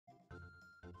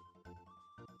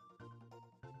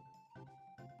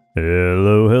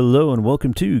Hello, hello, and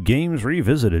welcome to Games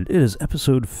Revisited. It is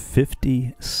episode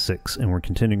 56, and we're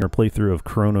continuing our playthrough of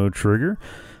Chrono Trigger.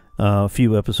 A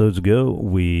few episodes ago,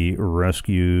 we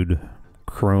rescued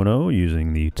Chrono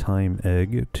using the time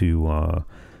egg to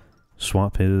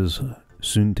swap his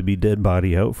soon-to-be dead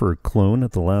body out for a clone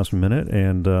at the last minute,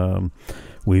 and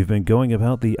we've been going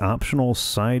about the optional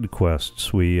side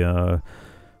quests. We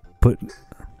put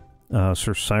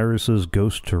Sir Cyrus's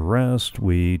ghost to rest.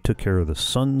 We took care of the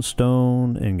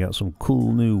Sunstone and got some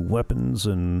cool new weapons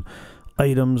and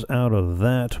items out of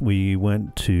that. We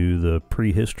went to the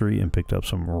prehistory and picked up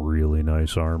some really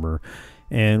nice armor.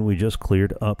 And we just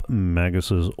cleared up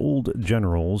Magus's old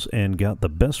generals and got the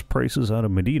best prices out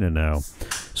of Medina now.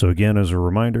 So again, as a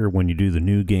reminder, when you do the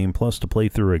New Game Plus to play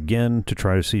through again to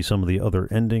try to see some of the other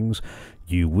endings,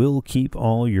 you will keep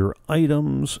all your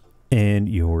items and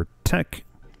your tech.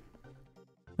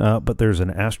 But there's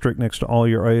an asterisk next to all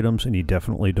your items, and you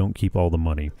definitely don't keep all the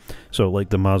money. So like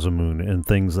the Mazamun and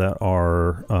things that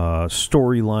are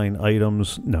storyline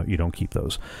items, no, you don't keep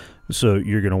those. So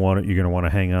you're gonna want to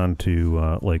hang on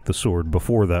to like the sword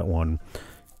before that one,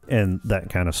 and that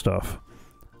kind of stuff.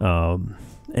 And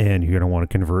you're gonna want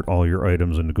to convert all your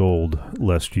items into gold,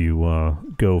 lest you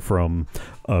go from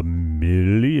a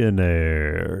millionaire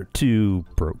to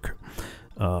broke.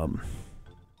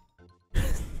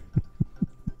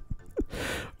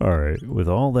 Alright, with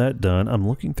all that done, I'm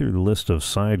looking through the list of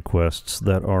side quests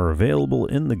that are available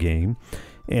in the game,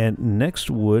 and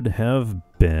next would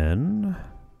have been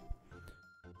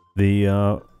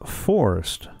the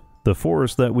forest. The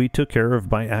forest that we took care of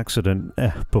by accident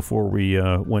before we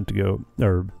went to go,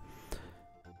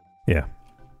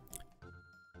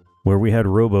 where we had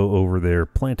Robo over there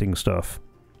planting stuff.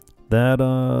 That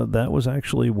was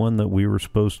actually one that we were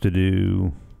supposed to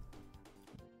do.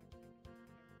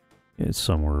 It's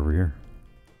somewhere over here.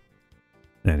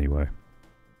 Anyway.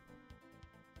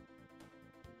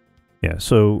 Yeah,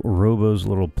 so Robo's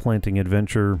little planting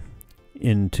adventure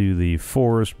into the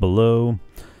forest below.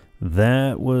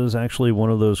 That was actually one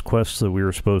of those quests that we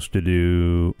were supposed to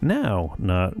do now,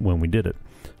 not when we did it.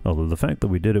 Although the fact that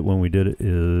we did it when we did it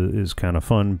is kind of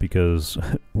fun because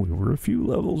we were a few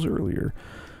levels earlier.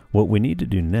 What we need to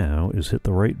do now is hit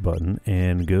the right button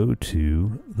and go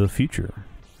to the future.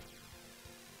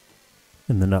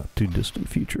 In the not too distant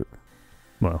future.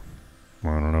 Well, I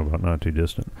don't know about not too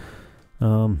distant.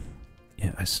 Yeah,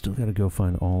 I still gotta go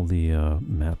find all the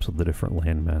maps of the different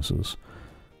land masses.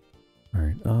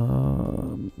 Alright,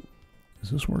 is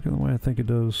this working the way I think it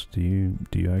does? Do you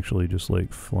actually just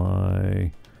like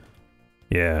fly?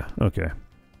 Yeah, okay.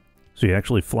 So you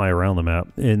actually fly around the map.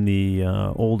 In the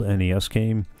old NES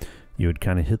game, you would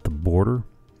kind of hit the border.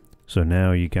 So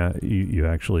now you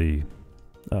actually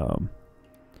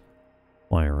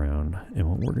fly around, and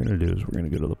what we're going to do is we're going to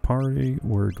go to the party.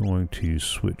 We're going to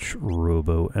switch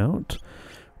Robo out.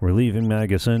 We're leaving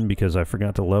Magus in because I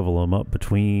forgot to level him up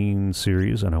between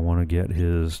series, and I want to get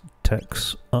his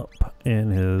techs up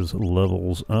and his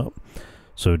levels up.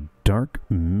 So Dark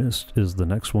Mist is the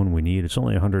next one we need. It's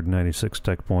only 196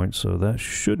 tech points, so that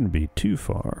shouldn't be too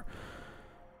far.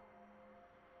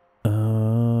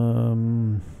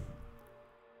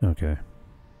 Okay.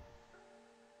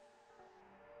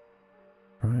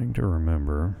 Trying to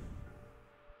remember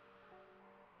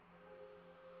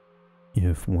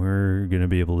if we're going to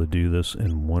be able to do this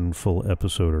in one full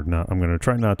episode or not. I'm going to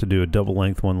try not to do a double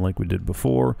length one like we did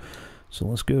before. So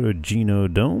let's go to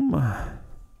Genodome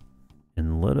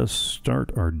and let us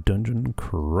start our dungeon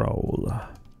crawl.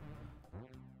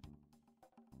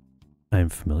 I am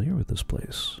familiar with this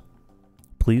place.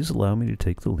 Please allow me to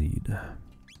take the lead.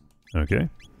 Okay.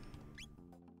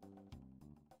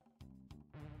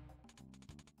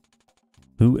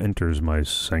 Who enters my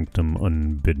sanctum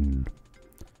unbidden?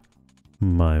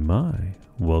 My,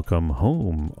 welcome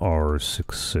home,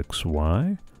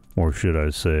 R66Y, or should I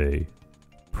say,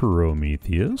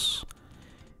 Prometheus?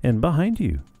 And behind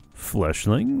you,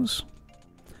 fleshlings?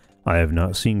 I have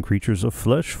not seen creatures of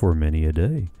flesh for many a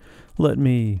day. Let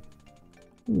me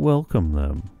welcome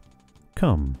them.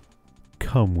 Come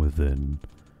within.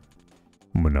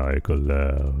 Maniacal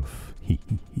laugh.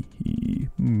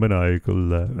 Maniacal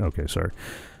laugh. Okay, sorry.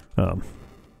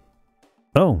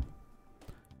 Oh.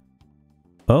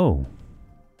 Well,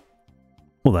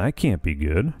 that can't be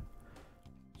good.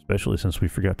 Especially since we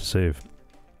forgot to save.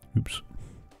 Oops.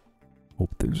 Hope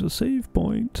there's a save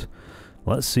point.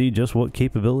 Let's see just what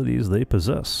capabilities they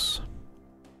possess.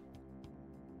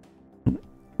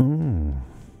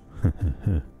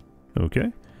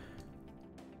 Okay.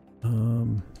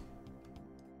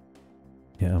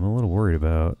 Yeah, I'm a little worried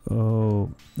about...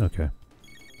 Oh, okay.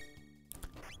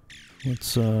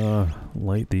 Let's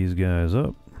light these guys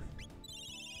up.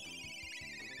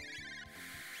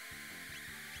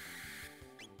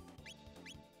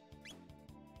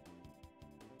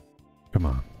 Come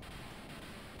on.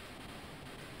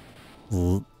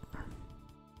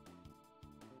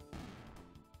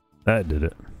 That did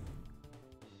it.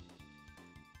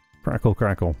 Crackle,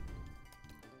 crackle.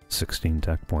 16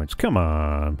 tech points. Come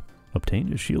on.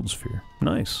 Obtained a shield sphere.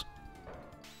 Nice.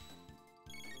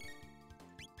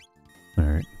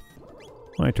 Alright.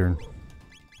 My turn.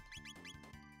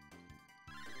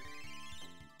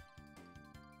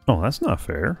 Oh, that's not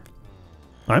fair.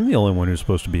 I'm the only one who's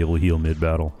supposed to be able to heal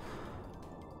mid-battle.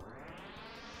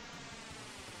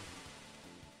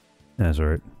 That's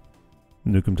alright.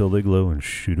 Nuke them till they glow and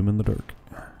shoot them in the dark.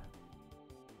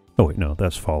 Oh wait, no,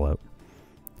 that's Fallout.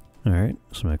 Alright,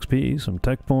 some XP, some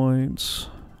tech points,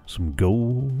 some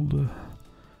gold,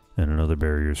 and another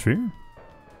barrier sphere.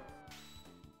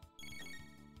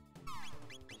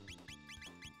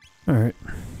 Alright.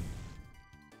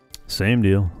 Same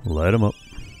deal. Light them up.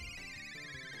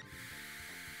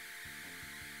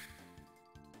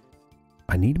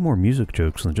 I need more music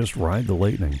jokes than just ride the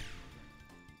lightning.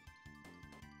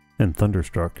 And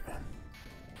Thunderstruck.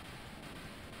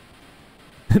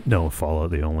 No,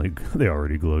 Fallout, they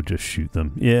already glow, just shoot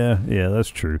them. Yeah, that's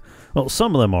true. Well,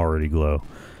 some of them already glow.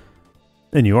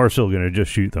 And you are still going to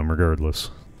just shoot them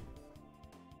regardless.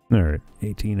 Alright,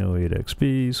 1808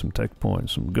 XP, some tech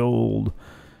points, some gold,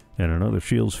 and another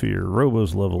shield sphere.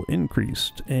 Robo's level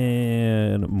increased,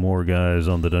 and more guys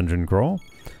on the dungeon crawl.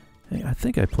 Hey, I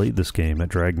think I played this game at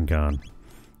Dragon Con,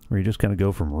 where you just kind of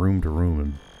go from room to room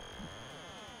and...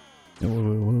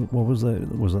 What was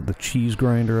that? Was that the cheese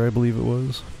grinder, I believe it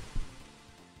was?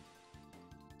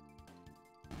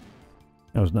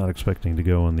 I was not expecting to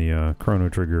go on the Chrono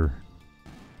Trigger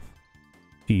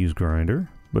cheese grinder,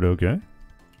 but okay.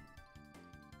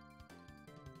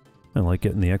 I like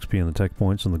getting the XP and the tech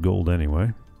points and the gold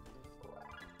anyway.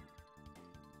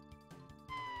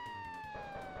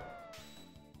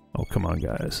 Oh, come on,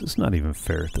 guys. It's not even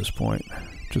fair at this point.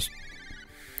 Just...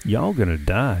 y'all gonna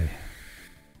die.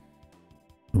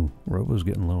 Ooh, Robo's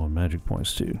getting low on magic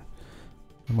points too.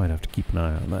 I might have to keep an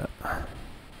eye on that.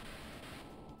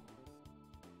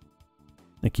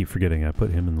 I keep forgetting I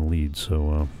put him in the lead,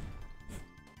 so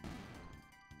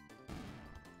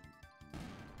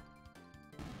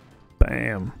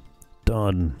bam!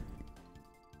 Done.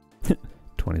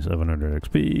 2700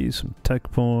 XP, some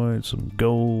tech points, some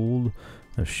gold,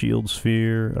 a shield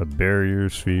sphere, a barrier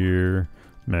sphere.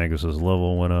 Magus's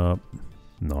level went up.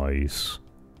 Nice.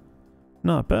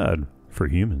 Not bad for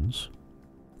humans.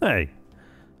 Hey,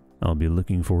 I'll be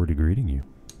looking forward to greeting you.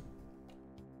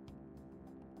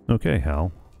 Okay,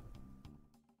 Hal.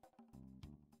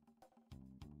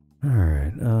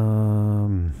 Alright,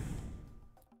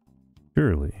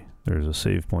 surely there's a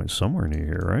save point somewhere near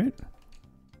here, right?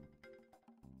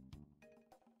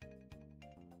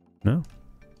 No?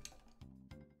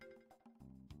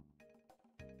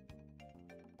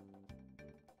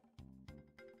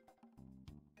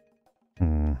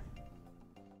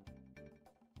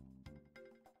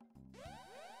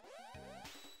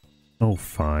 Oh,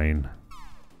 fine.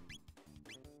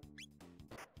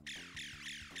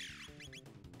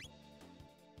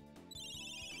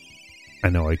 I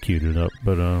know I queued it up,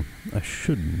 but I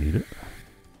shouldn't need it.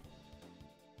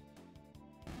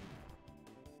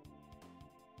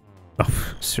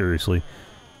 Oh, seriously.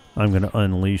 I'm gonna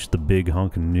unleash the big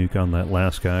honkin' nuke on that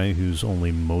last guy who's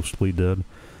only mostly dead.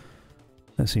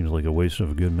 That seems like a waste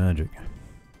of good magic.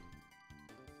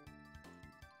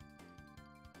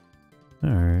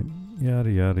 Alright,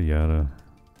 yada yada yada.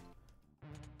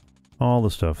 All the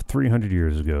stuff. 300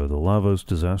 years ago, the Lavos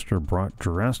disaster brought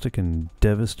drastic and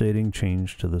devastating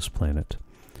change to this planet.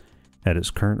 At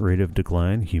its current rate of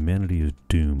decline, humanity is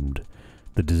doomed.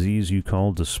 The disease you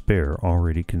call despair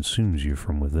already consumes you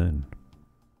from within.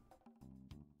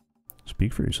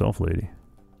 Speak for yourself, lady.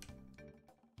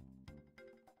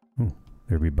 Ooh,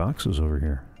 there be boxes over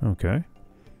here. Okay.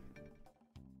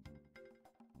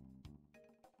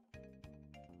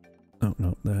 Oh,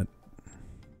 no, that...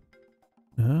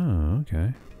 Oh,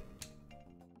 okay.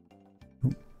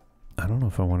 Ooh, I don't know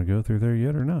if I want to go through there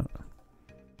yet or not.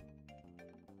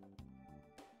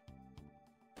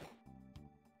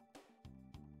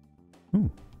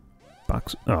 Ooh.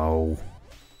 Box... Oh.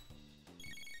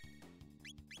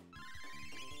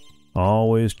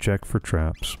 Always check for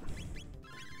traps.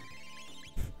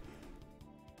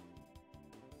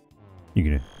 You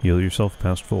gonna heal yourself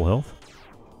past full health?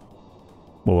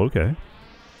 Well, okay.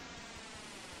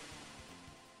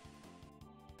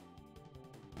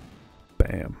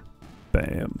 Bam.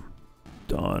 Bam.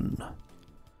 Done.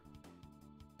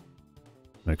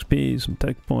 XP, some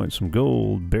tech points, some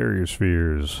gold, barrier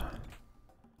spheres,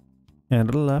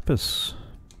 and a lapis.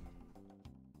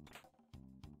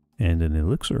 And an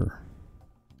elixir.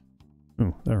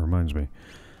 Oh, that reminds me.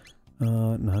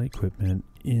 Not equipment,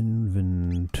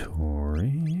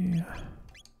 inventory.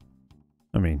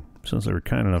 I mean, since they were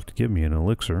kind enough to give me an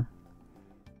elixir.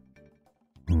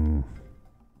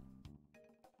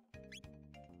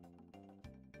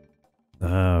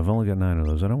 I've only got 9 of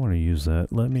those. I don't want to use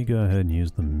that. Let me go ahead and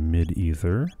use the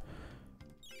mid-ether.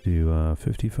 Do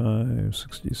 55,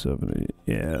 60, 70.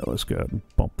 Yeah, let's go ahead and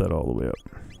bump that all the way up.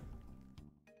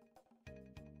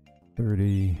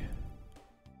 30.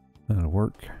 That'll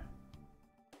work.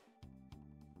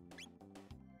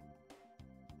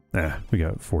 We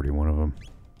got 41 of them.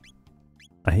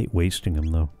 I hate wasting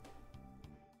them, though.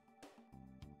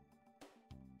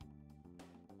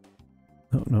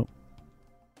 Oh, no.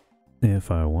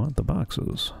 If I want the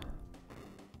boxes.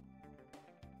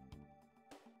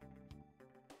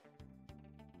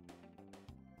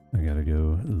 I gotta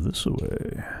go this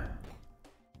way.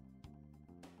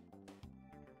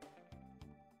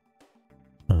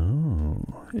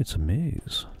 Oh, it's a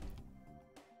maze.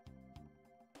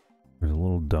 There's a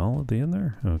little doll at the end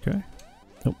there? Okay.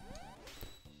 Nope.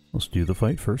 Let's do the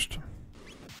fight first.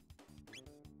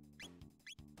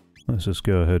 Let's just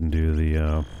go ahead and do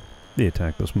the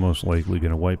attack that's most likely going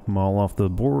to wipe them all off the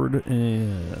board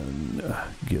and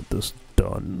get this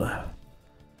done.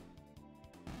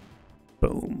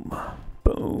 Boom.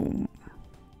 Boom.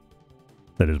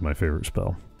 That is my favorite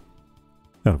spell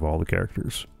out of all the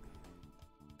characters.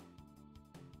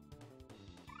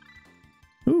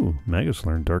 Ooh, Magus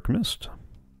learned Dark Mist.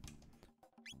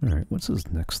 Alright, what's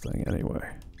his next thing anyway?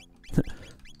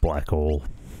 Black Hole.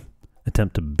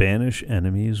 Attempt to banish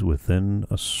enemies within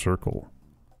a circle.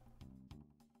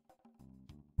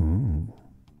 Ooh.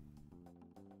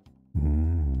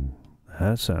 Ooh.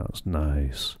 That sounds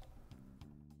nice.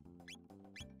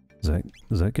 Does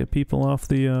that get people off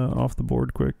the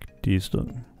board quick? Do you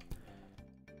still?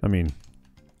 I mean,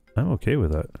 I'm okay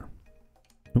with that.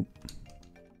 Oop.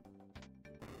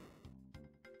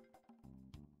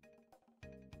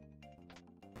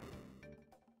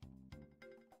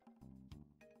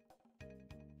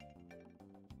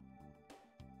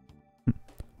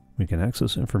 We can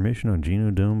access information on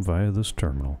Genodome via this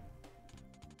terminal.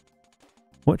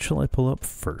 What shall I pull up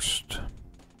first?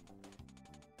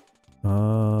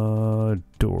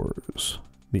 Doors.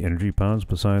 The energy pods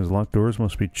besides locked doors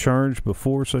must be charged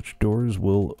before such doors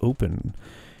will open.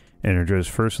 Energize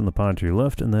first in the pod to your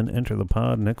left and then enter the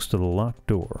pod next to the locked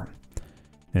door.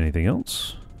 Anything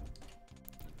else?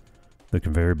 The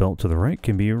conveyor belt to the right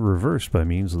can be reversed by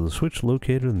means of the switch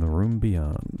located in the room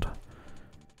beyond.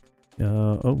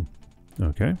 Oh,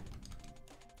 okay.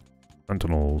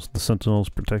 Sentinels. The sentinels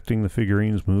protecting the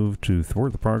figurines move to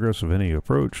thwart the progress of any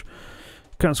approach.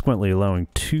 Consequently, allowing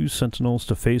 2 sentinels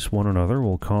to face one another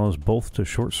will cause both to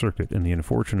short-circuit. In the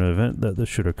unfortunate event that this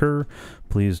should occur,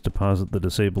 please deposit the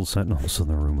disabled sentinels in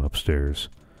the room upstairs.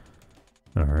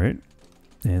 Alright.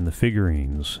 And the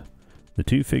figurines. The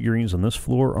 2 figurines on this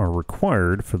floor are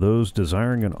required for those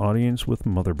desiring an audience with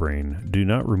Mother Brain. Do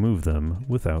not remove them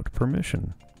without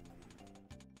permission.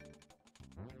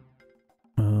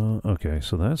 Okay,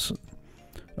 so that's...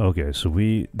 Okay, so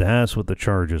that's what the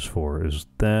charge is for, is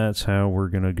that's how we're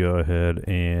gonna go ahead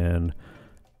and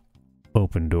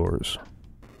open doors.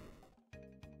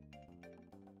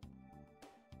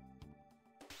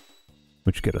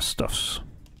 Which get us stuffs.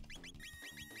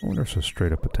 I wonder if a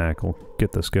straight up attack will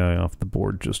get this guy off the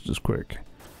board just as quick.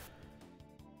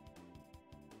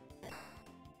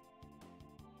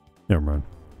 Never mind.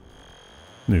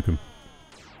 Nuke him.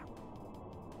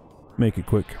 Make it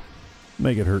quick.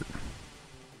 Make it hurt.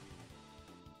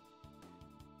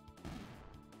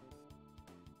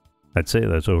 I'd say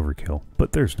that's overkill,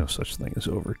 but there's no such thing as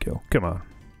overkill. Come on.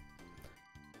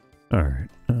 Alright.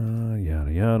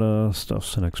 Yada yada.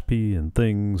 Stuffs and XP and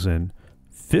things and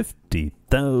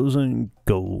 50,000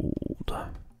 gold.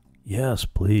 Yes,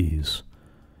 please.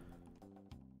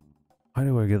 Why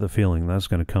do I get the feeling that's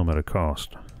going to come at a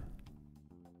cost?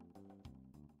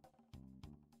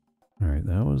 Alright,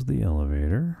 that was the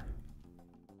elevator.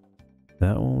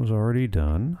 That one was already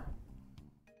done.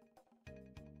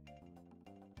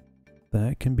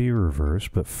 That can be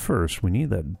reversed, but first we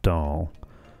need that doll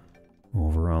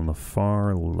over on the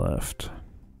far left.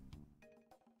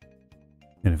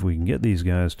 And if we can get these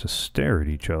guys to stare at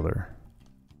each other.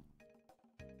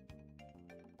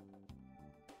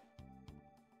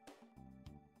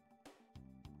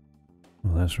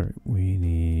 Well, that's right. We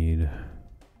need...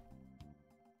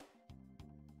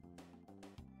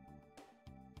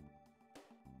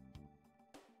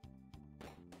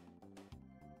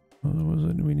 What was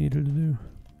it we needed to do?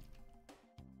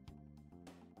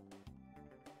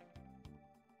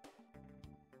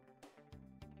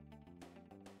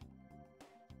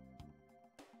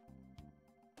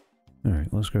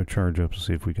 Alright, let's go charge up and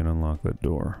see if we can unlock that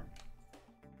door.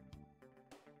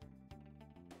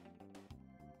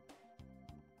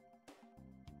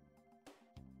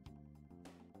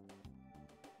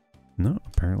 No,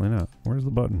 apparently not. Where's the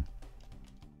button?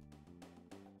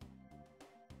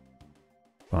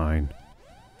 Fine.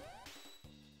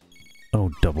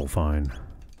 Oh, double fine.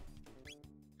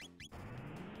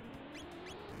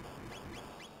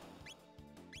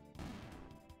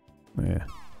 Yeah,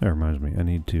 that reminds me. I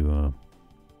need to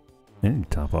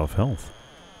top off health.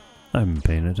 I haven't been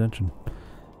paying attention.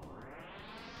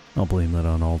 I'll blame that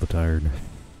on all the tired.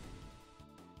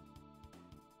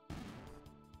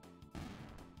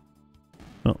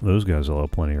 Oh, those guys will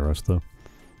have plenty of rest, though.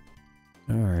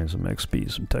 Alright, some XP,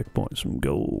 some tech points, some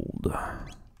gold.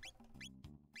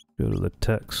 Go to the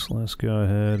techs. Let's go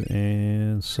ahead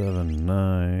and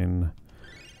 7-9.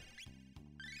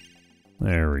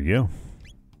 There we go.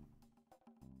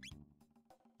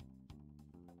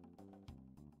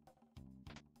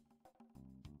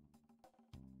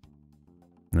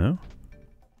 No?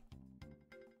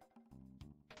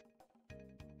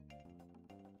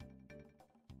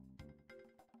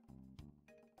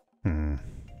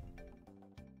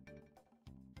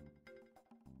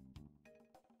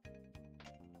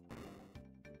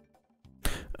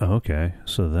 Okay,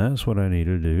 so that's what I need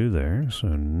to do there. So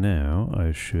now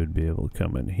I should be able to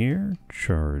come in here,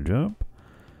 charge up,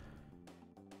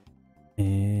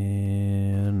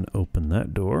 and open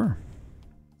that door.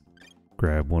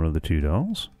 Grab one of the 2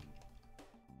 dolls.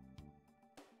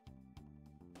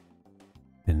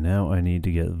 And now I need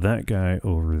to get that guy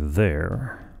over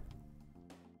there.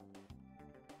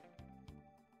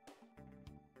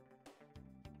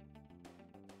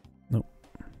 Nope.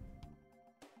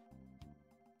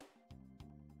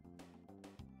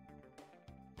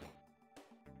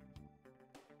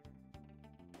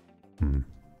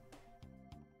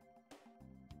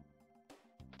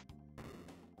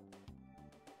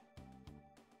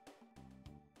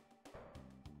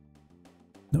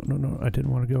 No, I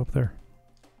didn't want to go up there.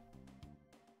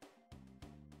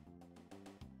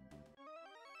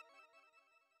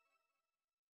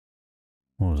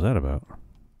 What was that about?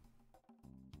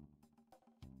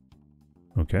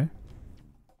 Okay.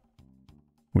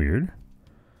 Weird.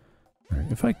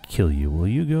 Alright, if I kill you, will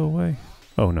you go away?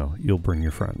 Oh no, you'll bring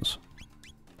your friends.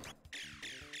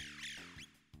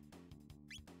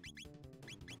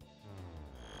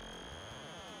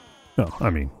 Oh, I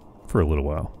mean, for a little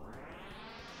while.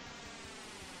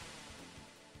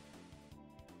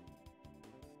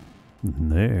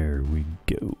 There we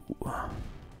go.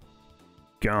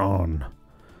 Gone.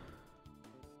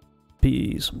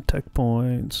 Some tech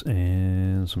points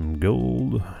and some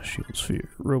gold. Shield sphere.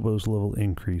 Robo's level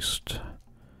increased.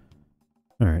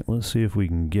 Alright, let's see if we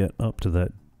can get up to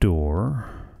that door.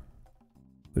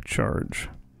 The charge.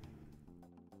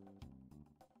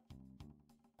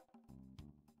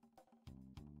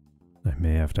 I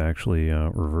may have to actually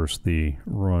reverse the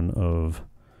run of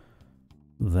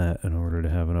that in order to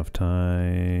have enough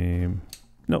time.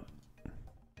 Nope.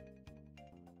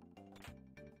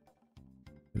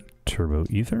 Turbo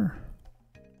ether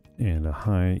and a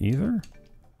high ether.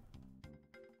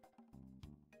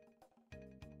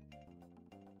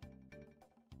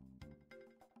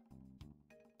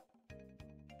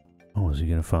 Oh, is he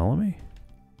gonna follow me?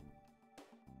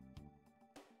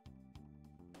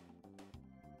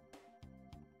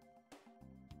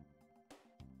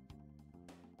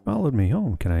 Followed me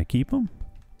home. Can I keep him?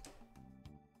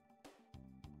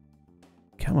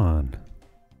 Come on.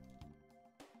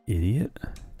 Idiot.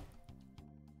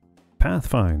 Path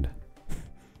find.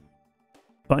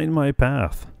 Find my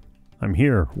path. I'm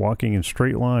here, walking in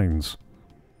straight lines.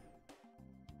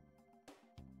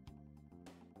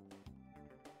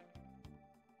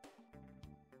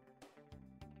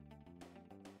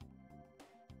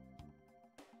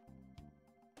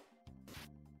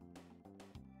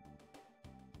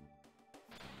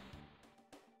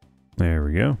 There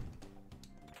we go.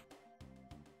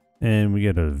 And we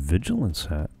get a vigilance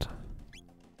hat.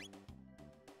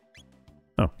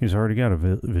 Oh, he's already got a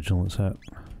vigilance hat.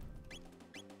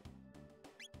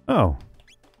 Oh,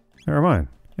 never mind.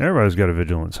 Everybody's got a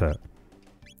vigilance hat.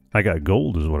 I got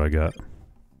gold is what I got.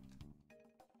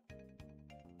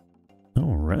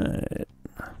 All right.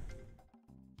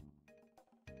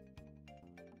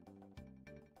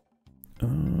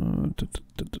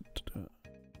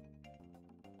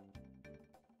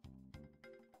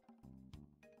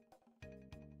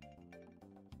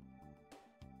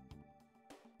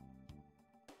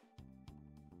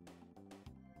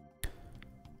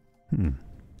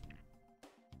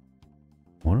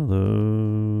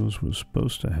 was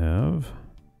supposed to have...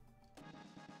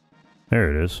 There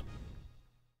it is.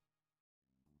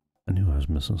 I knew I was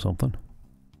missing something.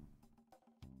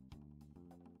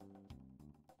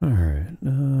 Alright,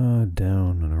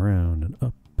 down and around and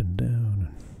up and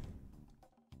down.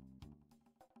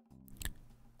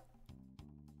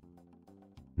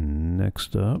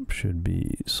 Next up should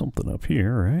be something up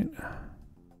here, right?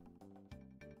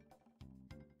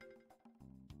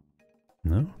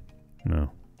 No?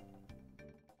 No.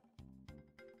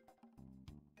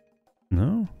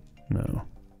 No? No.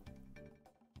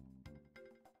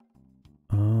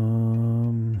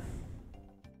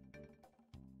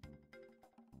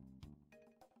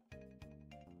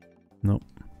 Nope.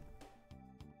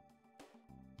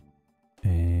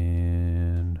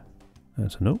 And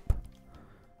that's a nope.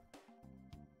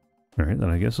 Alright,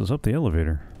 then I guess it's up the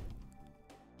elevator.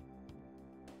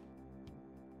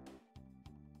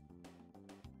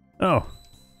 Oh!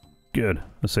 Good.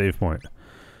 A save point.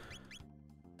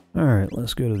 Alright,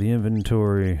 let's go to the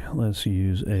inventory. Let's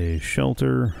use a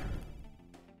shelter.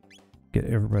 Get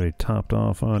everybody topped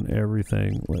off on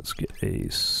everything. Let's get a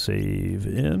save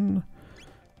in.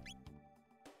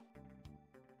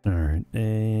 Alright,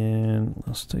 and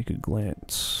let's take a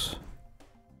glance.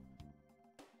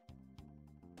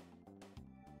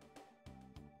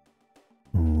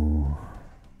 Ooh.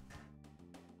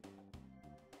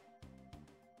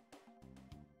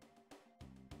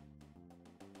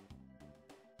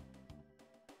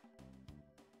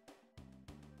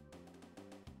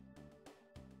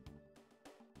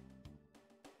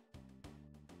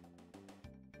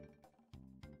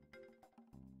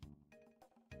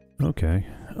 Okay.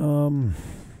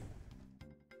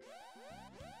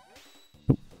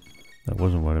 Oop. That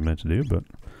wasn't what I meant to do, but...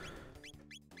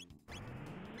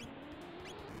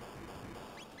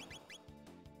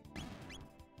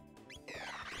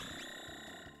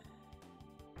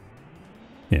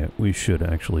 Yeah, we should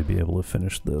actually be able to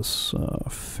finish this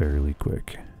fairly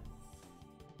quick.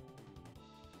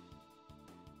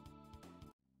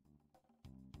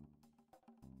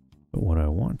 But what I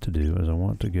want to do is I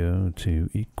want to go to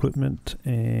equipment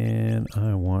and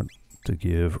I want to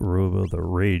give Robo the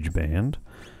Rage Band.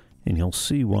 And you'll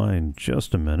see why in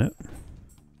just a minute.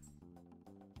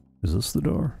 Is this the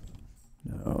door?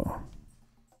 No.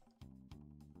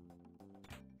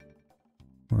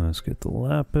 Let's get the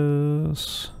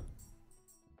lapis.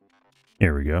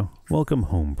 Here we go. Welcome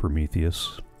home,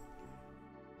 Prometheus.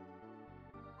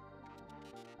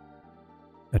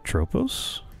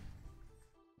 Atropos?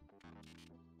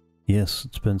 Yes,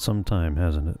 it's been some time,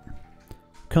 hasn't it?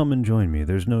 Come and join me.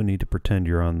 There's no need to pretend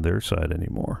you're on their side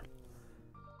anymore.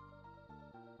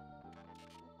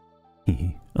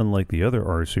 Unlike the other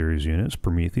R-Series units,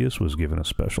 Prometheus was given a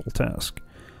special task: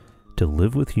 to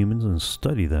live with humans and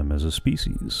study them as a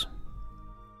species.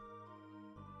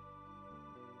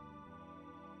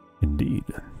 Indeed.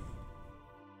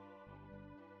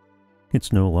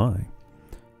 It's no lie.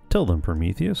 Tell them,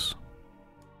 Prometheus.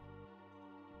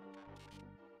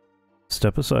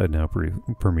 Step aside now,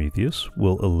 Prometheus.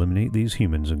 We'll eliminate these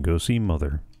humans and go see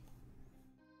Mother.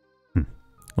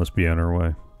 Let's be on our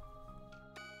way.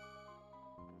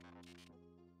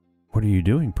 What are you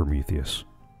doing, Prometheus?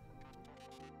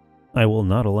 I will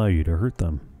not allow you to hurt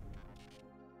them.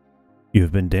 You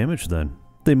have been damaged then.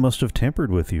 They must have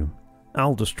tampered with you.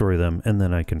 I'll destroy them and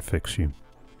then I can fix you.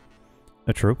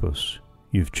 Atropos,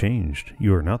 you've changed.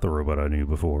 You are not the robot I knew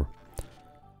before.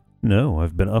 No,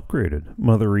 I've been upgraded.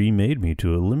 Mother E made me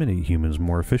to eliminate humans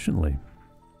more efficiently.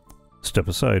 Step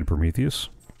aside, Prometheus.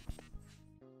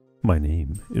 My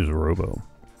name is Robo.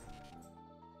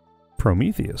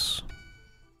 Prometheus.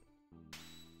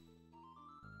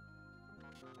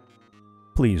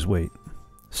 Please wait.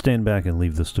 Stand back and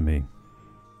leave this to me.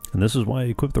 And this is why I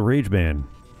equipped the Rage Band.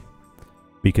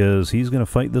 Because he's going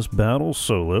to fight this battle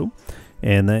solo,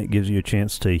 and that gives you a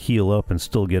chance to heal up and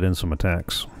still get in some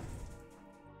attacks.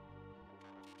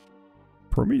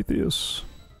 Prometheus.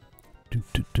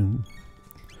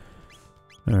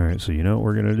 Alright, so you know what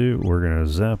we're going to do? We're going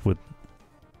to zap with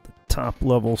the top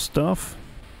level stuff.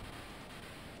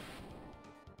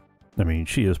 I mean,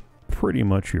 she is pretty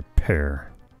much your pair.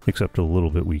 Except a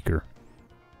little bit weaker.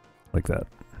 Like that.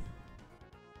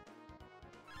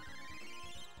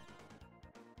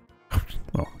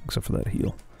 Oh, except for that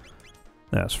heal.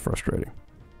 That's frustrating.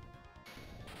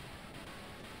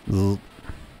 I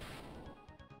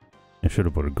should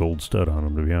have put a gold stud on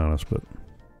him, to be honest, but...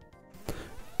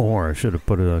 Or I should have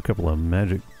put a couple of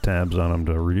magic tabs on him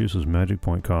to reduce his magic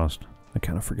point cost. I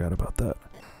kind of forgot about that.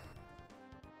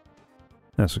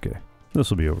 That's okay. This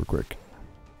will be over quick.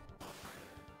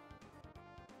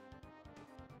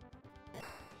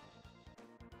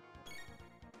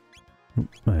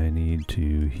 I need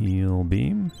to heal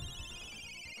beam.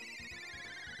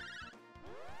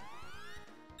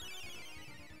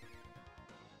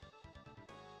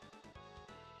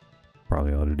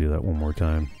 Probably ought to do that one more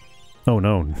time. Oh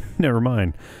no, never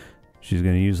mind. She's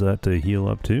going to use that to heal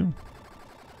up too.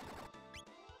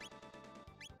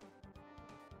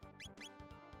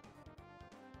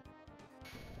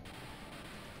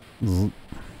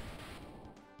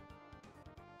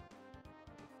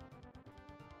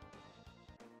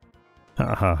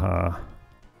 Ha ha ha.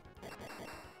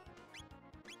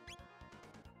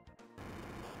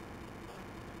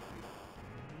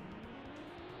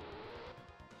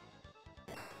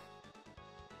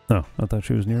 Oh, I thought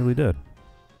she was nearly dead.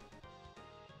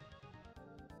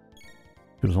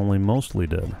 She was only mostly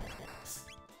dead.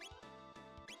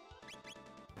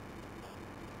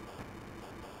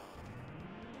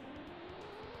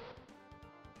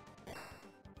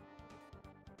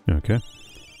 Okay.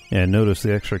 And notice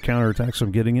the extra counterattacks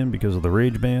I'm getting in because of the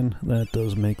rage band. That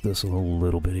does make this a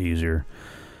little bit easier.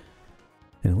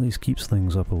 It at least keeps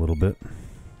things up a little bit.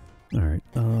 Alright,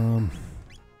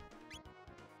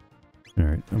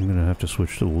 Alright, I'm gonna have to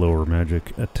switch to lower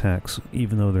magic attacks,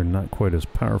 even though they're not quite as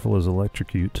powerful as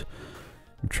Electrocute.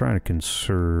 I'm trying to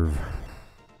conserve...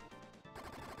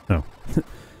 Oh.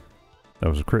 That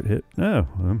was a crit hit. Oh,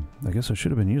 I guess I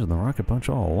should have been using the Rocket Punch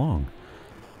all along.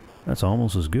 That's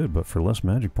almost as good, but for less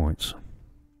magic points.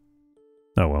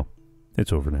 Oh well,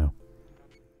 it's over now.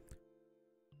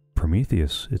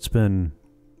 Prometheus, it's been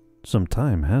some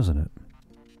time, hasn't it?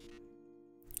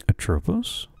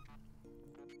 Atropos?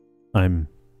 I'm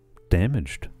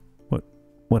damaged.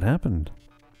 What happened?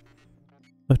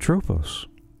 Atropos.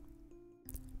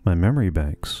 My memory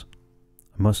banks.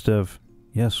 I must have,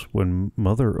 yes, when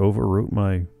Mother overwrote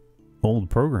my old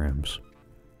programs.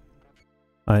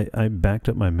 I backed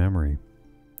up my memory.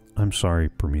 I'm sorry,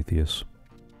 Prometheus.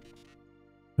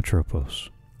 Atropos.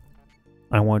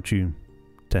 I want you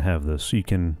to have this so you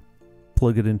can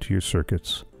plug it into your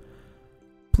circuits.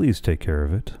 Please take care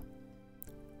of it.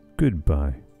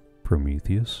 Goodbye,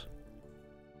 Prometheus.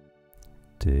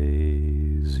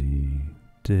 Daisy.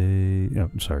 Oh,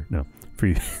 I'm sorry, no. For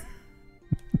you.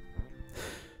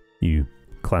 You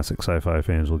classic sci-fi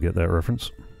fans will get that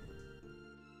reference.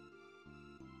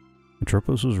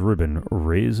 Atropos' ribbon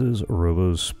raises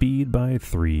Robo's speed by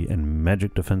 3 and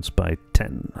magic defense by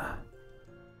 10.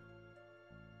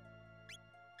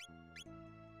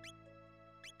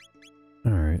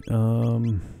 Alright,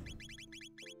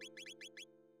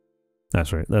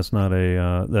 that's right, that's not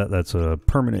a, that's a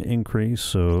permanent increase,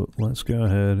 so let's go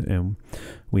ahead and...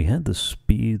 We had the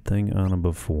speed thing on him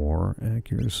before.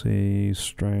 Accuracy,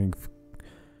 strength,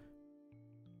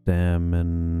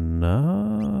 stamina,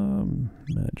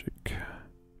 magic,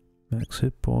 max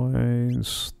hit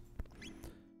points,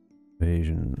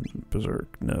 evasion,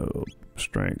 berserk, no,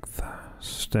 strength,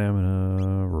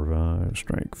 stamina, revive,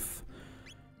 strength.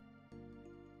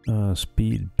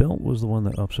 Speed belt was the one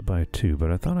that ups it by 2, but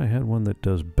I thought I had one that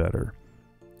does better.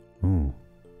 Ooh,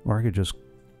 or I could just,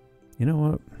 you know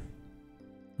what?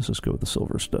 Let's just go with the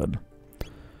silver stud.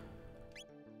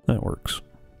 That works.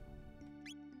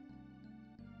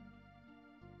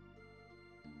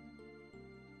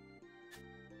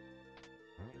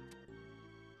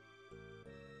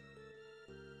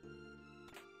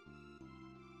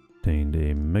 Obtained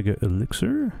a mega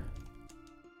elixir.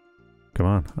 Come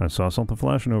on, I saw something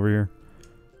flashing over here.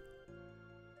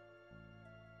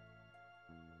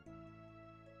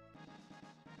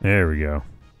 There we go.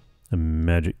 A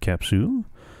magic capsule.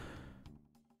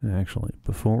 Actually,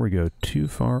 before we go too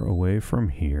far away from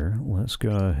here, let's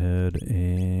go ahead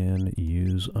and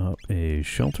use up a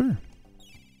shelter.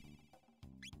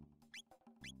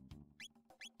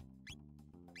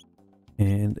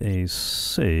 And a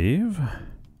save.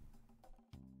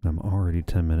 I'm already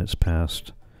 10 minutes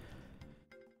past.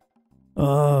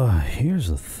 Here's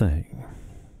the thing.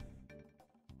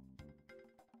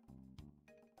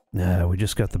 Nah, we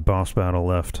just got the boss battle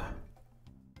left.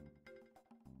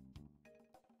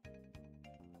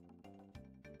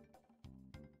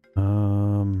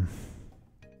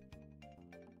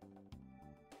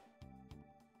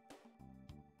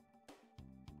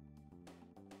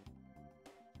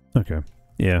 Okay.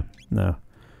 Yeah, no.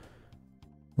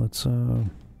 Let's,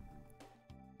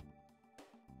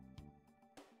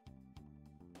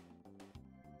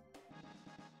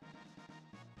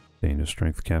 gain a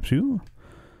strength capsule.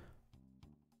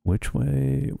 Which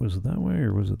way? Was it that way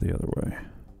or was it the other way?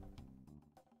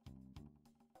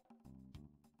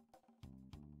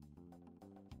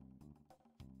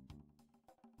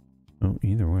 Oh,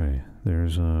 either way.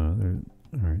 There's, alright,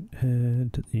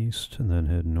 head to the east and then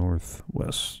head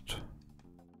northwest.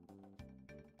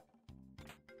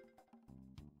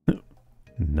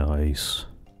 Nice.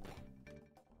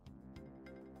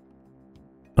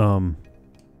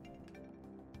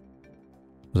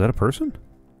 Was that a person?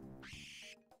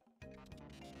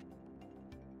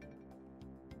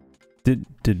 Did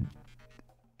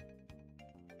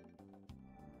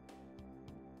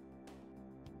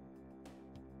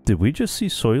we just see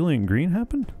Soylent Green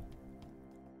happen?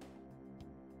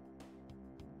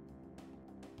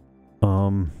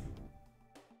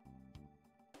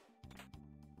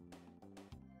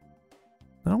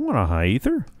 I don't want a high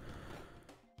ether.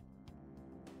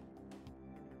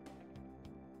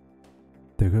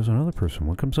 There goes another person.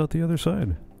 What comes out the other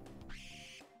side?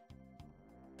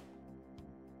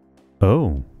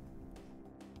 Oh.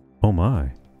 Oh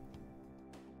my.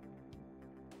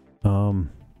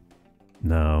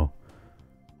 No.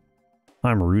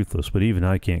 I'm ruthless, but even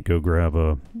I can't go grab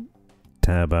a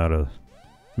tab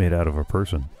made out of a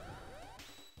person.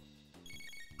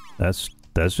 That's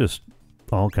just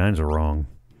all kinds of wrong.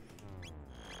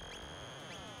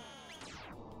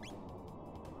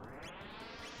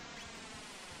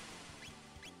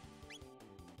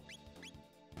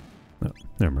 No,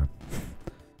 never mind.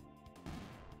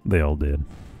 They all did.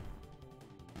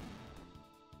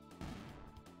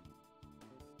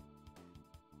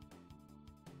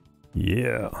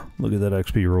 Yeah, look at that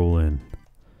XP roll in.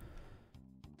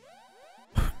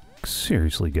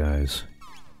 Seriously, guys.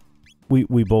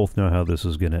 We both know how this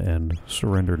is gonna end.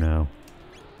 Surrender now.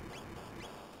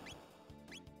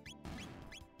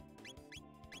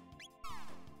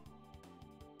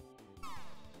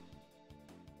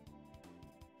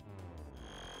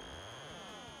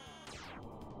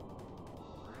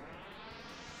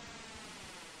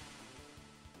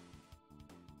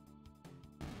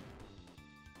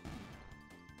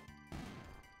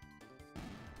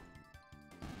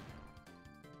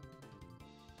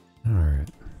 Alright.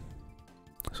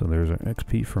 So there's our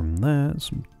XP from that,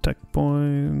 some tech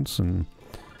points, and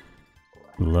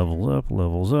levels up,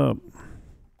 levels up.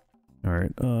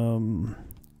 Alright,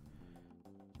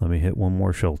 let me hit one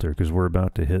more shelter, because we're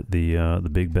about to hit the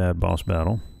big bad boss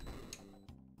battle.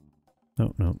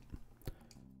 Nope, nope.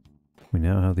 We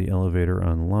now have the elevator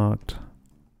unlocked.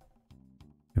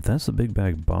 If that's the big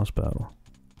bad boss battle.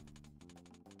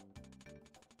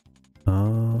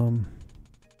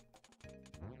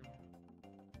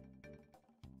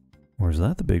 Or is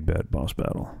that the big bad boss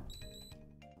battle?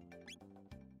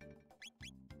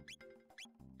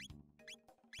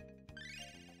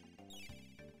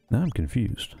 Now I'm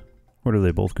confused. Or do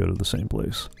they both go to the same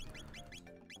place?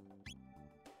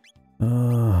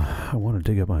 I want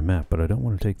to dig up my map, but I don't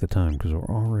want to take the time because we're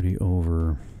already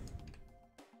over.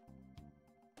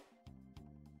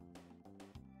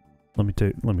 Let me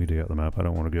dig out the map. I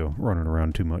don't want to go running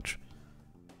around too much.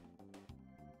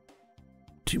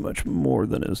 Too much more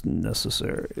than is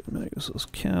necessary. Magus'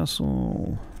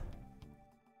 castle.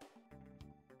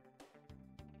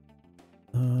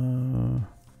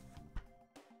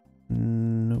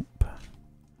 Nope.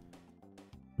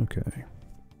 Okay.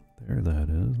 There that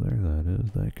is, there that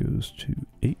is. That goes to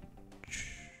H.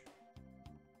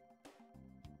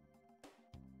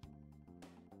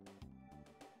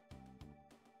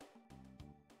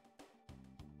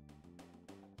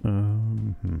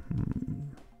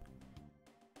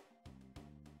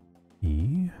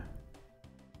 E.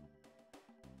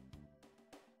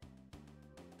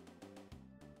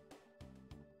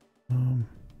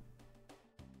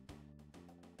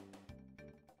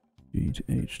 G to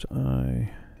H to I.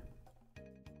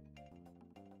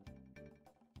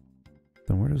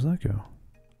 Then where does that go?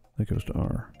 That goes to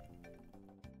R.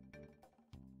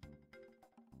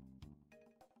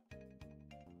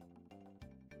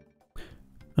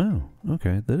 Oh,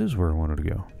 okay. That is where I wanted to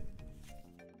go.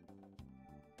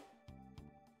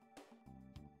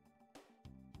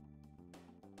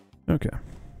 Okay.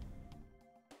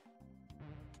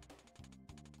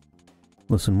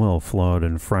 Listen well, flawed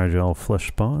and fragile flesh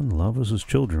spawn. Lavos'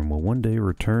 children will one day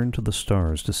return to the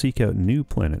stars to seek out new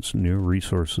planets, new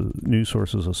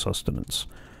sources of sustenance.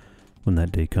 When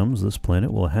that day comes, this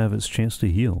planet will have its chance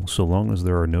to heal, so long as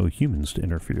there are no humans to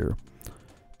interfere.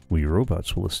 We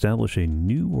robots will establish a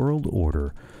new world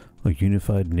order, a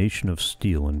unified nation of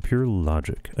steel and pure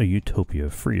logic, a utopia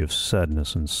free of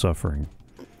sadness and suffering.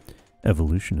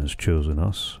 Evolution has chosen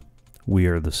us. We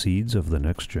are the seeds of the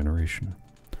next generation.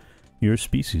 Your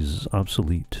species is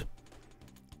obsolete.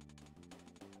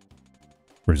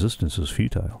 Resistance is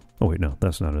futile. Oh wait, no,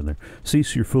 that's not in there.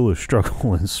 Cease your foolish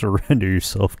struggle and surrender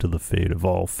yourself to the fate of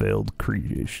all failed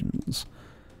creations.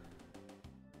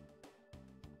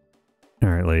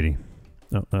 Alright, lady.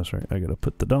 Oh, that's right. I gotta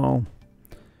put the doll.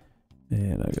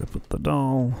 And I gotta put the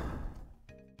doll.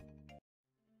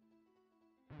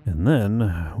 And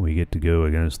then we get to go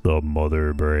against the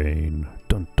Mother Brain.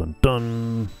 Dun dun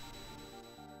dun!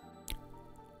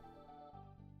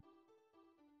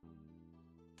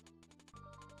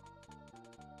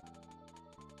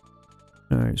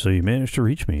 Alright, so you managed to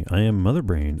reach me. I am Mother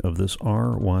Brain of this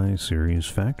RY series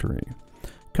factory.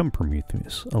 Come,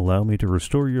 Prometheus, allow me to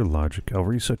restore your logic. I'll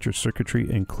reset your circuitry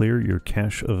and clear your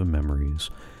cache of memories.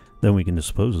 Then we can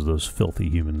dispose of those filthy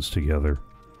humans together.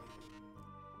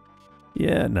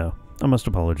 Yeah, no. I must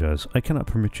apologize. I cannot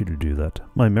permit you to do that.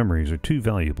 My memories are too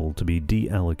valuable to be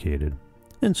deallocated.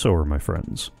 And so are my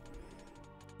friends.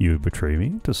 You would betray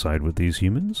me to side with these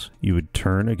humans? You would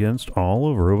turn against all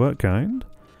of robot kind?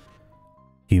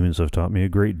 Humans have taught me a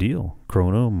great deal.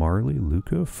 Chrono, Marley,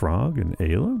 Luca, Frog, and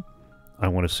Ayla. I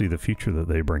want to see the future that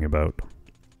they bring about.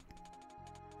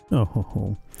 Oh ho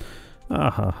ho. Ah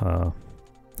ha ha.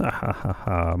 Ah ha ha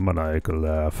ha. Maniacal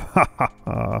laugh. Ha ha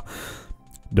ha.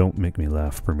 Don't make me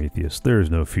laugh, Prometheus. There is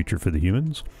no future for the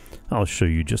humans. I'll show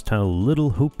you just how little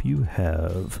hope you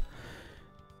have.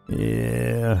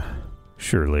 Yeah.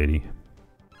 Sure, lady.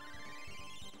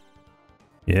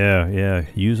 Yeah.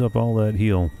 Use up all that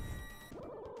heal.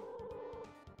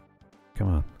 Come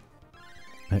on.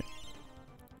 Hey.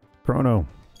 Chrono.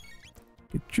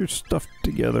 Get your stuff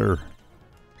together.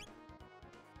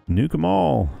 Nuke them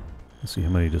all. Let's see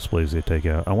how many displays they take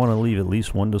out. I want to leave at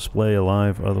least one display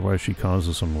alive, otherwise she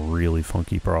causes some really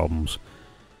funky problems.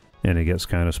 And it gets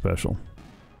kind of special.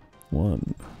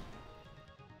 One.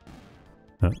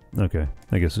 Oh, okay.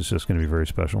 I guess it's just going to be very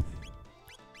special.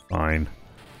 Fine.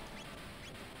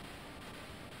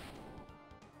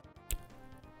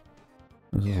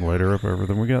 This is light her up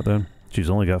everything we got then.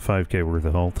 She's only got 5k worth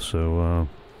of health, so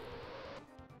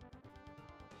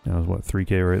that was what,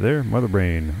 3k right there? Mother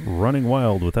Brain, running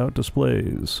wild without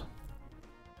displays.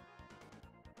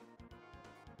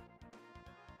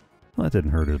 Well, that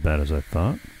didn't hurt as bad as I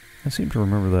thought. I seem to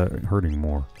remember that hurting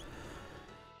more.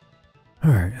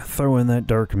 Alright, throw in that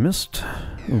dark mist.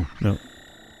 Oh, no.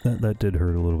 That did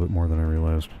hurt a little bit more than I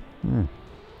realized.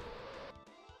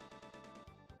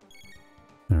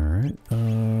 Alright,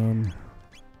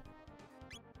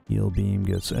 heal beam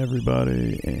gets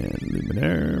everybody, and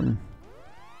Luminaire.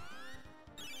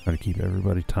 Try to keep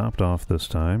everybody topped off this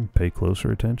time. Pay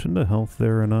closer attention to health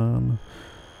there and on.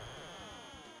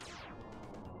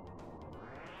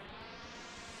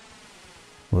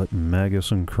 Let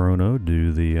Magus and Chrono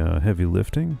do the heavy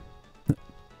lifting.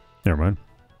 Never mind.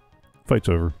 Fight's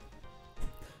over.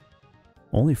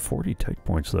 Only 40 tech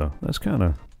points though. That's kind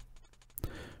of...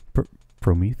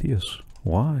 Prometheus.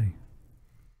 Why?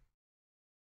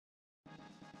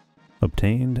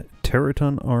 Obtained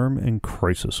Teraton Arm and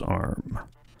Crisis Arm.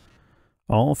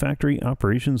 All factory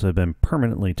operations have been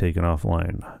permanently taken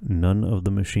offline. None of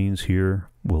the machines here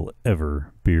will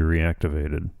ever be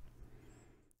reactivated.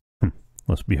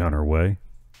 Let's be on our way.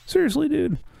 Seriously,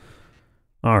 dude?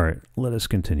 Alright, let us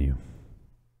continue.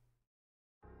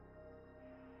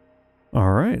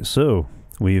 Alright, so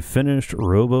we've finished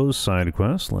Robo's side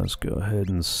quest. Let's go ahead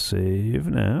and save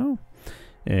now.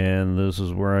 And this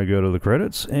is where I go to the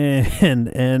credits and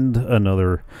end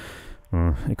another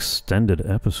extended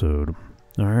episode.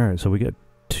 Alright, so we get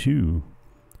 2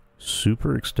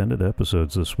 super extended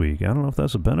episodes this week. I don't know if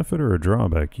that's a benefit or a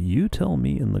drawback. You tell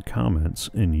me in the comments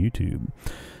in YouTube.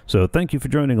 So thank you for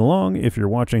joining along. If you're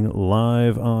watching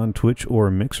live on Twitch or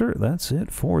Mixer, that's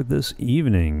it for this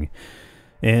evening.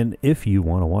 And if you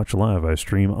want to watch live, I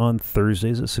stream on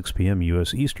Thursdays at 6 p.m.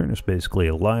 U.S. Eastern. It's basically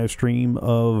a live stream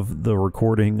of the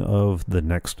recording of the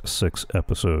next 6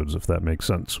 episodes, if that makes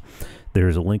sense.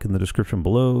 There's a link in the description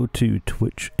below to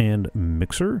Twitch and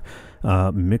Mixer.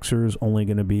 Mixer is only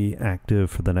going to be active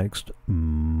for the next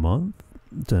month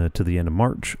to the end of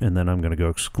March, and then I'm going to go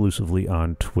exclusively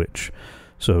on Twitch.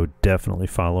 So definitely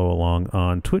follow along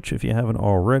on Twitch if you haven't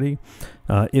already.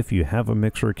 If you have a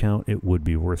Mixer account, it would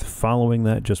be worth following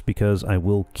that just because I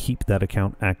will keep that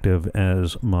account active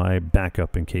as my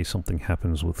backup in case something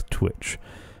happens with Twitch.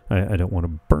 I don't want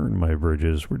to burn my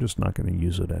bridges. We're just not going to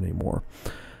use it anymore.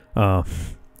 And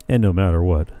no matter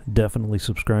what, definitely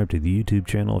subscribe to the YouTube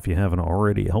channel if you haven't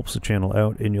already. It helps the channel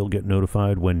out and you'll get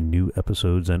notified when new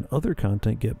episodes and other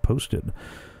content get posted.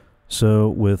 So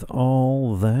with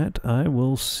all that, I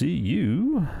will see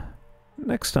you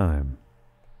next time.